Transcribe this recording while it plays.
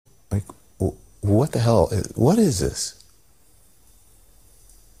what the hell? What is this?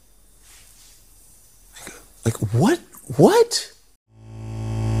 Like what? What?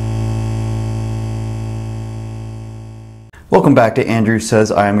 Welcome back to Andrew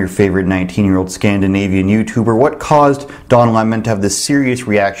Says I Am Your Favorite 19-Year-Old Scandinavian YouTuber. What caused Don Lemon to have this serious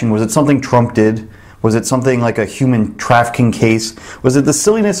reaction? Was it something Trump did? Was it something like a human trafficking case? Was it the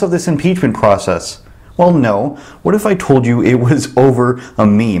silliness of this impeachment process? Well, no. What if I told you it was over a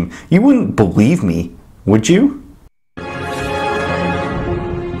meme? You wouldn't believe me, would you? I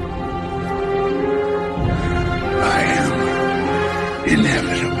am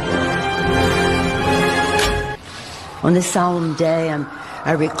inevitable. On this solemn day,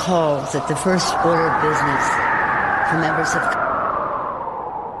 I recall that the first order of business for members of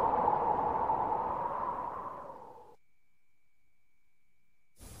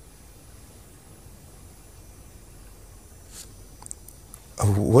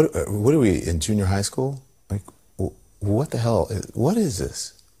What are we in junior high school? Like, what the hell? What is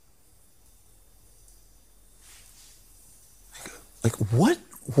this? Like what?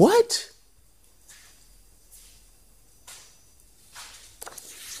 What?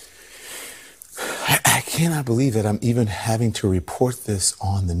 I cannot believe that I'm even having to report this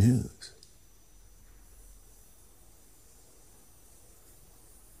on the news.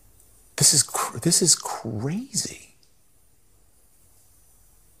 This is crazy.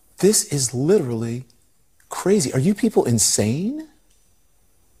 This is literally crazy. Are you people insane?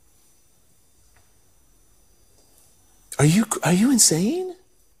 Are you insane?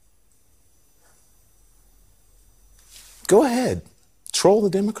 Go ahead. Troll the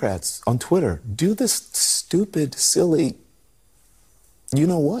Democrats on Twitter. Do this stupid, silly, you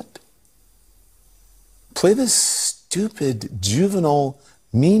know what? Play this stupid, juvenile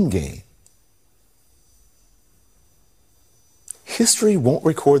meme game. History won't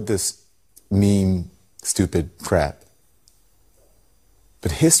record this meme, stupid crap.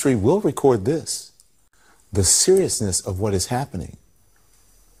 But history will record this, the seriousness of what is happening.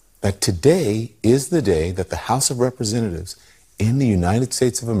 That today is the day that the House of Representatives in the United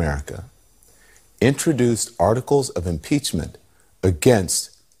States of America introduced articles of impeachment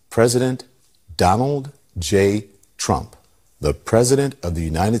against President Donald J. Trump, the President of the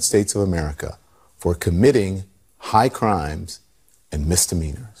United States of America, for committing high crimes and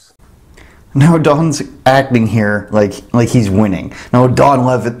misdemeanors. Now Don's acting here like he's winning. No, Don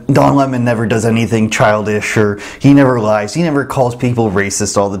Lemon never does anything childish, or he never lies. He never calls people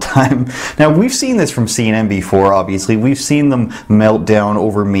racist all the time. Now we've seen this from CNN before, obviously. We've seen them melt down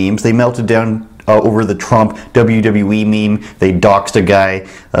over memes. They melted down over the Trump WWE meme. They doxed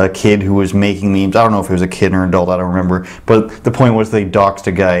a kid who was making memes. I don't know if it was a kid or an adult, I don't remember. But the point was they doxed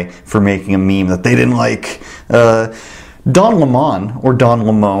a guy for making a meme that they didn't like. Don Lemon, or Don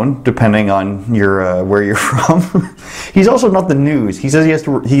Lemon, depending on your where you're from. He's also not the news. He says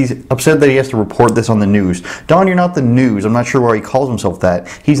he's upset that he has to report this on the news. Don, you're not the news. I'm not sure why he calls himself that.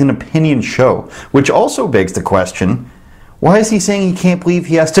 He's an opinion show, which also begs the question, why is he saying he can't believe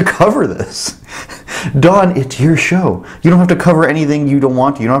he has to cover this? Don, it's your show. You don't have to cover anything you don't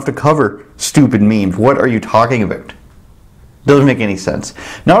want to. You don't have to cover stupid memes. What are you talking about? Doesn't make any sense.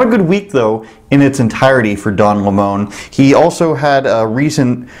 Not a good week, though, in its entirety for Don Lemon. He also had a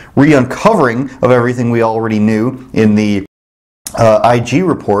recent re-uncovering of everything we already knew in the IG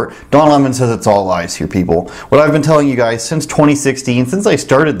report. Don Lemon says it's all lies here, people. What I've been telling you guys since 2016, since I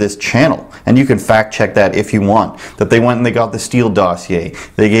started this channel, and you can fact check that if you want, that they went and they got the Steele dossier.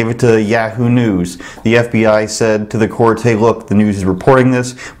 They gave it to Yahoo News. The FBI said to the courts, hey, look, the news is reporting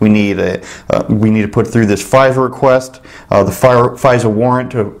this. We need to put through this FISA request, the FISA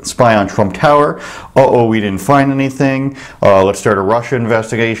warrant to spy on Trump Tower. Uh-oh, we didn't find anything. Let's start a Russia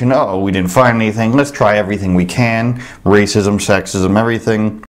investigation. Uh-oh, we didn't find anything. Let's try everything we can. Racism, sexism,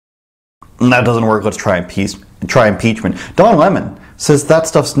 everything. And that doesn't work. Let's try impeachment. Don Lemon says that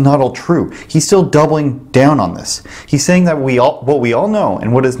stuff's not all true. He's still doubling down on this. He's saying that what we all know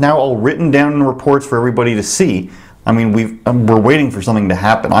and what is now all written down in reports for everybody to see. I mean, we're waiting for something to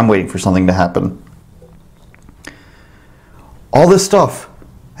happen. I'm waiting for something to happen. All this stuff,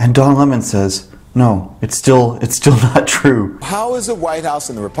 and Don Lemon says, no, it's still not true. How is the White House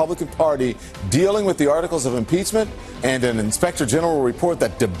and the Republican Party dealing with the articles of impeachment and an Inspector General report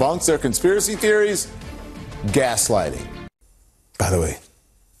that debunks their conspiracy theories? Gaslighting. By the way,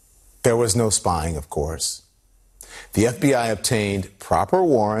 there was no spying, of course. The FBI obtained proper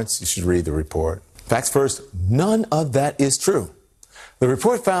warrants. You should read the report. Facts first, none of that is true. The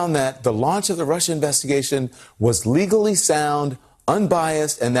report found that the launch of the Russia investigation was legally sound,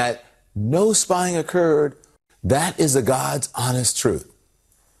 unbiased, and that no spying occurred. That is the God's honest truth.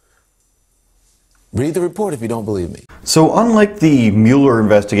 Read the report if you don't believe me. So unlike the Mueller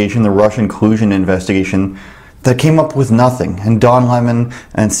investigation, the Russian collusion investigation, that came up with nothing, and Don Lemon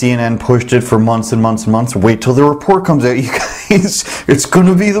and CNN pushed it for months and months and months. Wait till the report comes out, you guys. It's going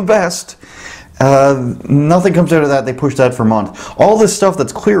to be the best. Nothing comes out of that. They pushed that for months. All this stuff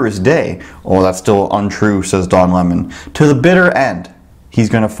that's clear as day. Oh, that's still untrue, says Don Lemon. To the bitter end, he's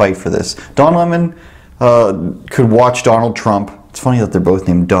going to fight for this. Don Lemon could watch Donald Trump. It's funny that they're both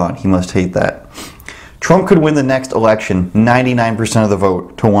named Don. He must hate that. Trump could win the next election, 99% of the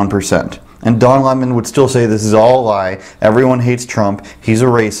vote to 1%. And Don Lemon would still say this is all a lie. Everyone hates Trump. He's a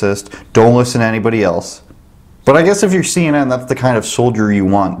racist. Don't listen to anybody else. But I guess if you're CNN, that's the kind of soldier you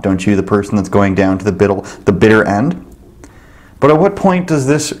want, don't you? The person that's going down to the bitter end. But at what point does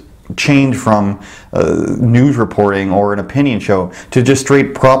this change from news reporting or an opinion show to just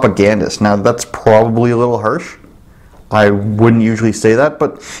straight propagandist? Now, that's probably a little harsh. I wouldn't usually say that.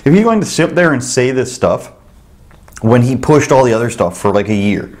 But if you're going to sit there and say this stuff when he pushed all the other stuff for like a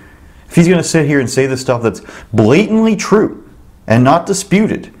year, if he's going to sit here and say this stuff that's blatantly true and not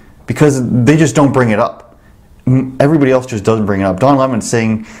disputed because they just don't bring it up. Everybody else just doesn't bring it up. Don Lemon's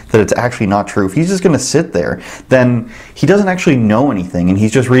saying that it's actually not true. If he's just going to sit there, then he doesn't actually know anything and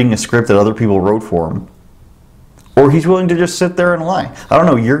he's just reading a script that other people wrote for him. Or he's willing to just sit there and lie. I don't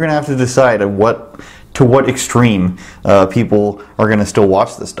know. You're going to have to decide to what extreme people are going to still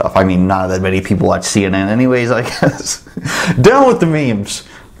watch this stuff. I mean, not that many people watch CNN anyways, I guess. Down with the memes.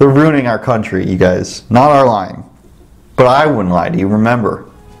 They're ruining our country, you guys. Not our lying. But I wouldn't lie to you, remember.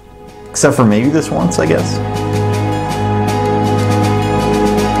 Except for maybe this once, I guess.